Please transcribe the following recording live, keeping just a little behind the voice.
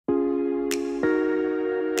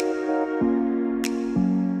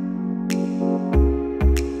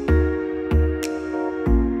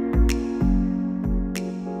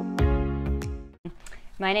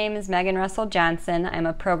My name is Megan Russell Johnson. I'm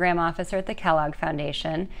a program officer at the Kellogg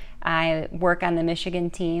Foundation. I work on the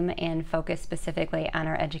Michigan team and focus specifically on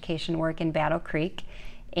our education work in Battle Creek.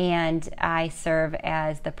 And I serve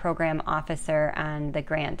as the program officer on the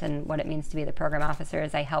grant. And what it means to be the program officer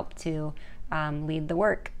is I help to lead the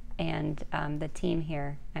work and the team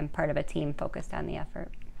here. I'm part of a team focused on the effort.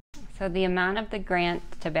 So the amount of the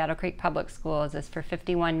grant to Battle Creek Public Schools is for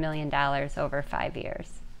 $51 million over 5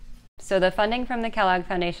 years. So the funding from the Kellogg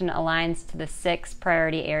Foundation aligns to the 6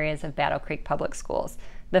 priority areas of Battle Creek Public Schools.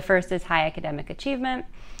 The first is high academic achievement.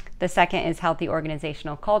 The second is healthy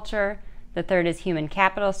organizational culture. The third is human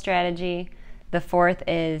capital strategy. The fourth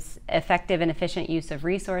is effective and efficient use of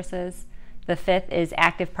resources. The fifth is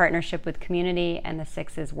active partnership with community. And the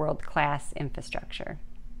sixth is world-class infrastructure.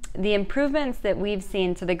 The improvements that we've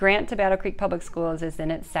seen, so the grant to Battle Creek Public Schools is in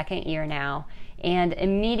its 2nd year now, and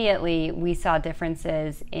immediately we saw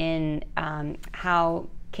differences in how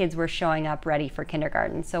kids were showing up ready for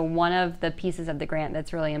kindergarten. So one of the pieces of the grant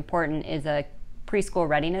that's really important is a preschool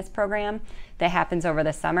readiness program that happens over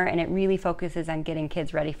the summer, and it really focuses on getting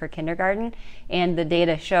kids ready for kindergarten, and the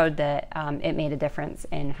data showed that it made a difference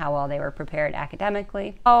in how well they were prepared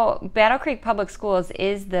academically. Battle Creek Public Schools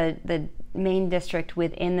is the main district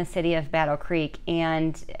within the city of Battle Creek,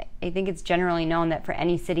 and I think it's generally known that for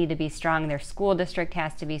any city to be strong, their school district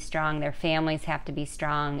has to be strong, their families have to be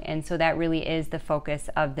strong, and so that really is the focus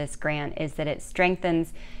of this grant, is that it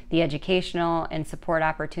strengthens the educational and support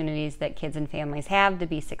opportunities that kids and families have to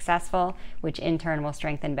be successful, which in turn will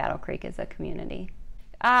strengthen Battle Creek as a community.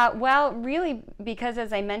 Well, really, because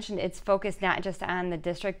as I mentioned, it's focused not just on the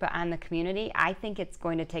district, but on the community. I think it's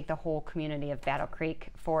going to take the whole community of Battle Creek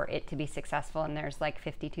for it to be successful, and there's like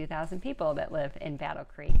 52,000 people that live in Battle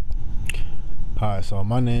Creek. Hi, so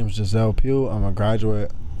my name is Giselle Pugh. I'm a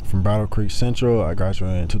graduate from Battle Creek Central. I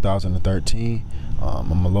graduated in 2013.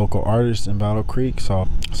 I'm a local artist in Battle Creek, so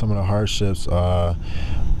some of the hardships,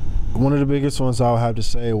 one of the biggest ones I would have to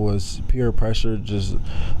say was peer pressure, just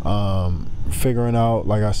figuring out,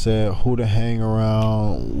 like I said, who to hang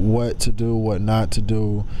around, what to do, what not to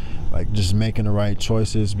do, like just making the right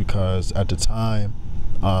choices, because at the time,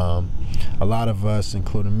 a lot of us,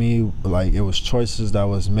 including me, like it was choices that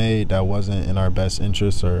was made that wasn't in our best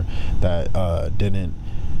interest, or that didn't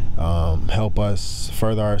help us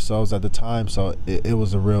further ourselves at the time. So it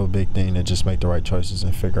was a real big thing to just make the right choices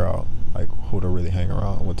and figure out like who to really hang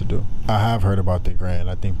around, what to do. I have heard about the grant.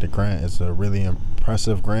 I think the grant is a really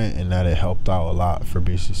impressive grant in that it helped out a lot for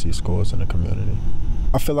BCC schools in the community.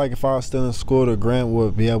 I feel like if I was still in school, the grant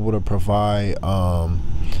would be able to provide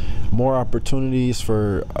more opportunities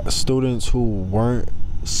for students who weren't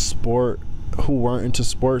into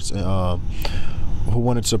sports, and who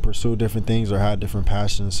wanted to pursue different things or had different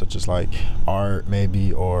passions, such as like art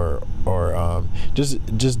maybe, or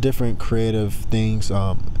just different creative things.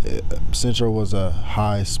 Central was a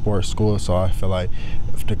high sports school, so I feel like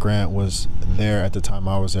if the grant was there at the time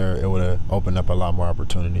I was there, it would have opened up a lot more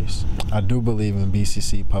opportunities. I do believe in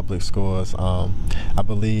BCC public schools. I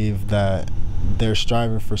believe that they're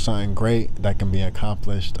striving for something great that can be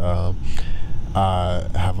accomplished. I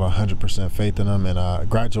have 100% faith in them, and I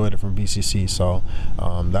graduated from BCC, so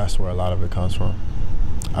that's where a lot of it comes from.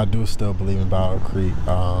 I do still believe in Battle Creek.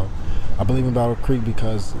 I believe in Battle Creek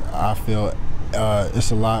because I feel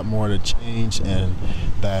it's a lot more to change, and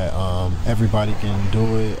that everybody can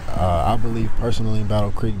do it. I believe personally in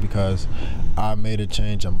Battle Creek because I made a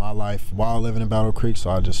change in my life while living in Battle Creek, so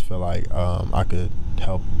I just feel like I could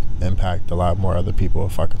help impact a lot more other people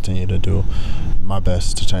if I continue to do my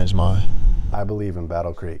best to change mine. I believe in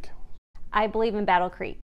Battle Creek. I believe in Battle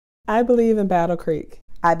Creek. I believe in Battle Creek.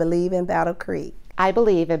 I believe in Battle Creek. I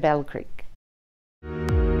believe in Battle Creek.